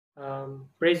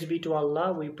Praise be to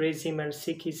Allah, we praise Him and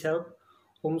seek His help.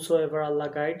 Whomsoever Allah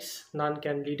guides, none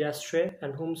can lead astray,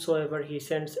 and whomsoever He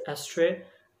sends astray,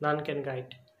 none can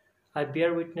guide. I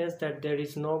bear witness that there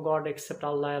is no God except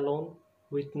Allah alone,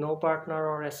 with no partner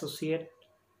or associate,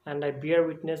 and I bear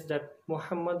witness that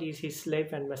Muhammad is His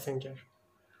slave and messenger.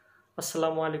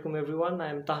 Assalamu alaikum everyone, I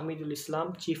am Tahmidul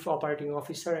Islam, Chief Operating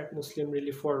Officer at Muslim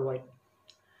Relief Worldwide.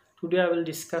 Today I will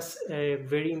discuss a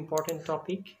very important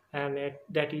topic, and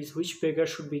that is which beggar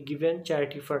should be given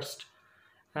charity first.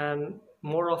 And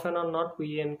more often or not,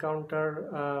 we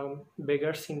encounter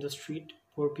beggars in the street,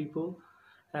 poor people,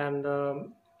 and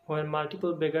when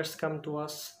multiple beggars come to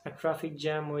us, a traffic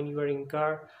jam, when you are in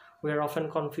car, we are often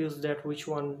confused that which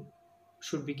one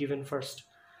should be given first.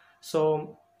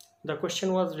 So the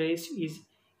question was raised is,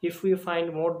 if we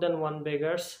find more than one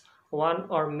beggars, one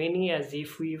or many, as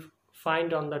if we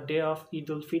find on the day of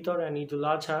idd'ul fitr and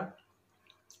Adha,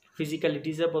 physically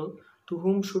disabled, to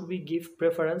whom should we give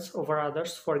preference over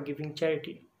others for giving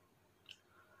charity?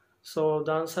 So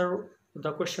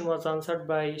the question was answered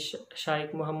by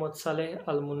Shaykh Muhammad Saleh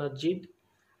al-Munajjid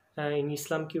in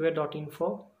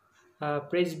islamqa.info.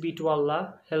 Praise be to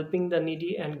Allah, helping the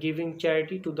needy and giving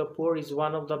charity to the poor is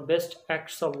one of the best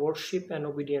acts of worship and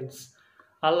obedience.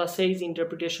 Allah says,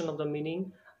 interpretation of the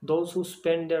meaning, those who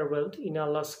spend their wealth in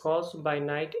Allah's cause by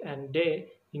night and day,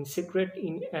 in secret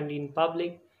and in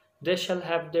public, they shall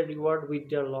have their reward with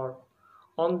their Lord.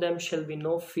 On them shall be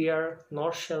no fear,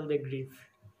 nor shall they grieve.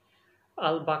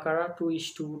 Al-Baqarah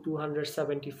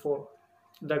 2:274.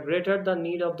 The greater the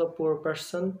need of the poor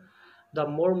person, the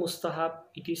more mustahabb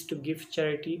it is to give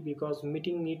charity, because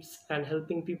meeting needs and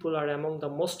helping people are among the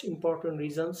most important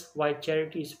reasons why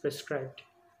charity is prescribed.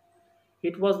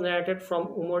 It was narrated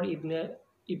from Umar ibn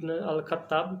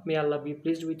al-Khattaab, may Allah be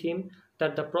pleased with him,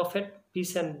 that the Prophet,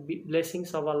 peace and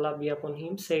blessings of Allah be upon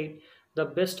him, said, the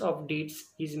best of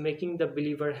deeds is making the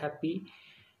believer happy,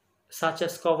 such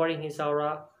as covering his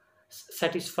awrah,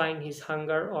 satisfying his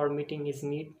hunger, or meeting his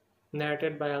need.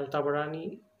 Narrated by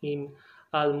al-Tabaraani in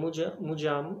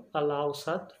al-Mujam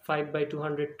al-Awsat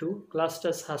 5/202, classed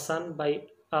as hasan by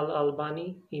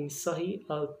al-Albaani in Saheeh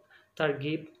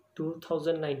al-Targheeb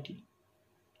 2090.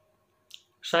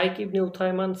 Shaykh Ibn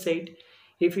Uthayman said,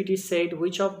 if it is said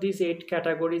which of these 8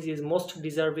 categories is most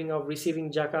deserving of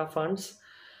receiving Zakah funds,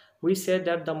 we say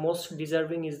that the most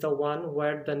deserving is the one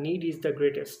where the need is the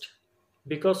greatest,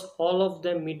 because all of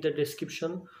them meet the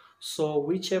description, so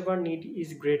whichever need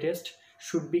is greatest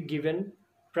should be given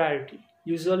priority.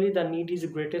 Usually the need is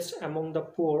greatest among the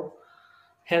poor,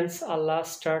 hence Allah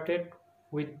started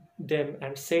with them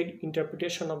and said,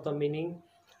 interpretation of the meaning,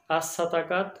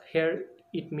 as-satakat, here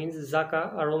it means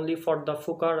zakah, are only for the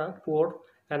fukara, poor,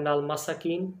 and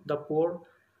al-masakin, the poor,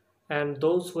 and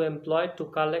those who employ to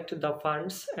collect the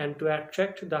funds and to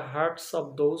attract the hearts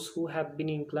of those who have been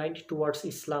inclined towards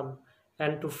Islam,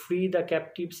 and to free the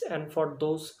captives, and for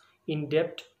those in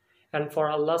debt, and for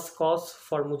Allah's cause,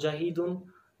 for mujahidun,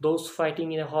 those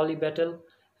fighting in a holy battle,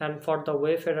 and for the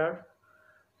wayfarer,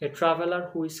 a traveler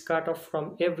who is cut off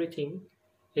from everything,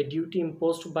 a duty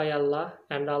imposed by Allah,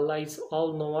 and Allah is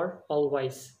all-knower,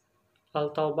 all-wise.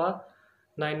 Al-Tawbah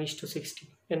 9:60.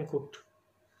 End quote.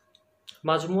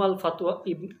 Majmu Fatwa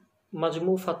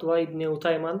Ibn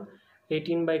Uthayman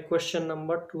 18 by question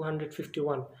number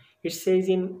 251. It says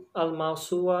in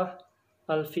Al-Mawsuwa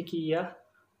Al-Fiqhiyah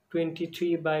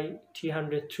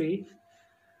 23/303,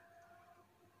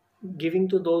 giving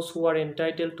to those who are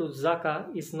entitled to zakah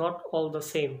is not all the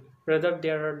same, rather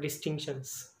there are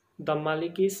distinctions. The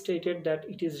Maliki stated that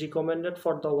it is recommended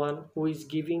for the one who is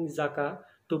giving zakah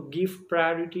to give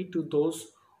priority to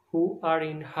those who are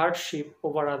in hardship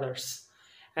over others,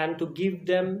 and to give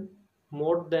them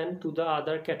more than to the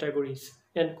other categories.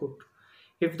 End quote.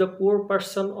 If the poor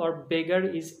person or beggar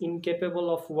is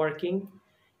incapable of working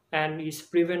and is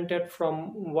prevented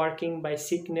from working by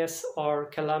sickness or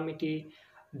calamity,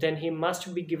 then he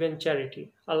must be given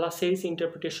charity. Allah says,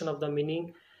 interpretation of the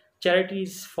meaning, charity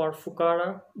is for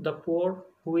fukara, the poor,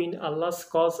 who in Allah's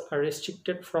cause are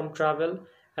restricted from travel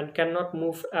and cannot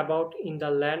move about in the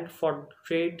land for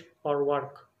trade or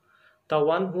work. The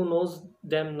one who knows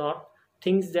them not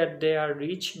thinks that they are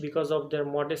rich because of their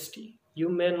modesty. You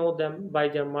may know them by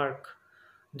their mark.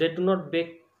 They do not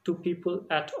beg to people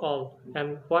at all,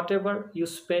 and whatever you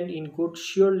spend in good,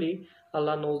 surely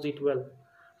Allah knows it well.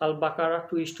 Al-Baqarah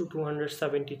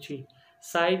 2:273.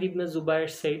 Sa'id ibn Zubair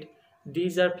said,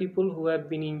 these are people who have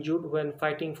been injured when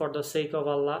fighting for the sake of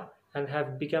Allah and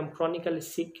have become chronically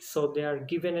sick, so they are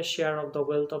given a share of the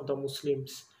wealth of the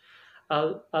Muslims.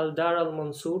 Al-Dar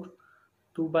al-Mansur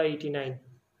 2/89.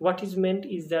 What is meant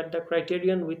is that the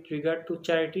criterion with regard to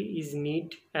charity is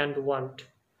need and want.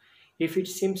 If it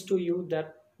seems to you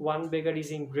that one beggar is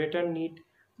in greater need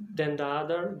than the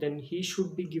other, then he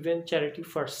should be given charity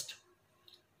first.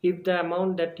 If the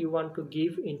amount that you want to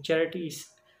give in charity is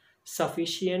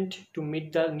sufficient to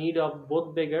meet the need of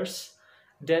both beggars,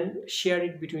 then share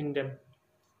it between them.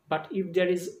 But if there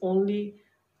is only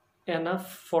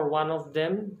enough for one of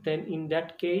them, then in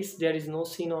that case there is no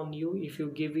sin on you if you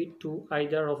give it to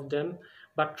either of them,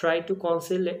 but try to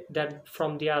conceal that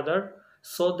from the other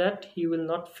so that he will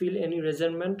not feel any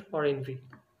resentment or envy.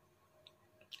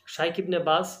 Shaykh ibn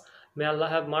Baz, may Allah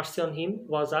have mercy on him,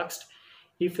 was asked,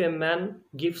 if a man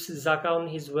gives zakah on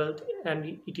his wealth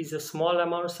and it is a small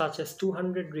amount such as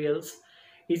 200 reals,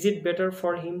 is it better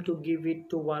for him to give it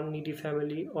to one needy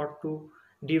family or to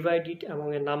divide it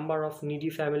among a number of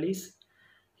needy families?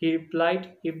 He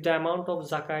replied, if the amount of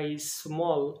zakah is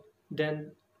small,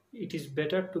 then it is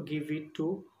better to give it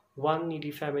to one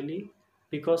needy family,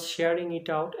 because sharing it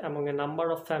out among a number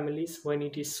of families when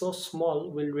it is so small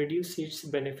will reduce its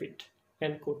benefit.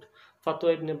 End quote.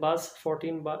 Fatwa ibn Baz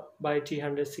 14 by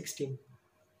 316.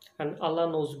 And Allah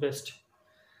knows best.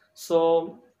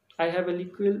 So I have a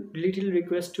little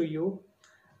request to you,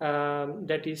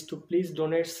 that is to please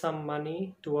donate some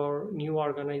money to our new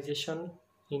organization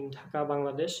in Dhaka,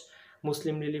 Bangladesh,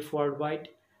 Muslim Relief Worldwide.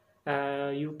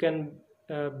 You can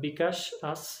Bikash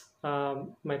us.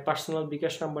 My personal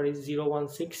Bikash number is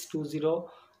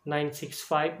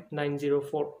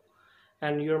 01620965904,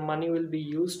 and your money will be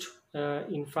used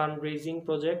in fundraising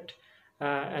project,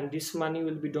 and this money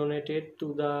will be donated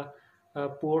to the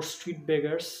poor street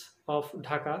beggars of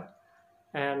Dhaka.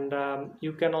 And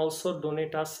you can also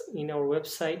donate us in our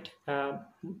website,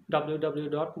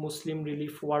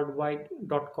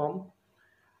 www.muslimreliefworldwide.com,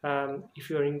 if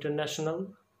you are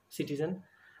international citizen.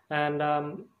 And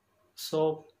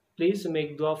so please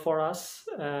make dua for us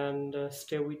and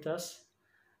stay with us.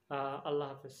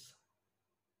 Allah Hafiz.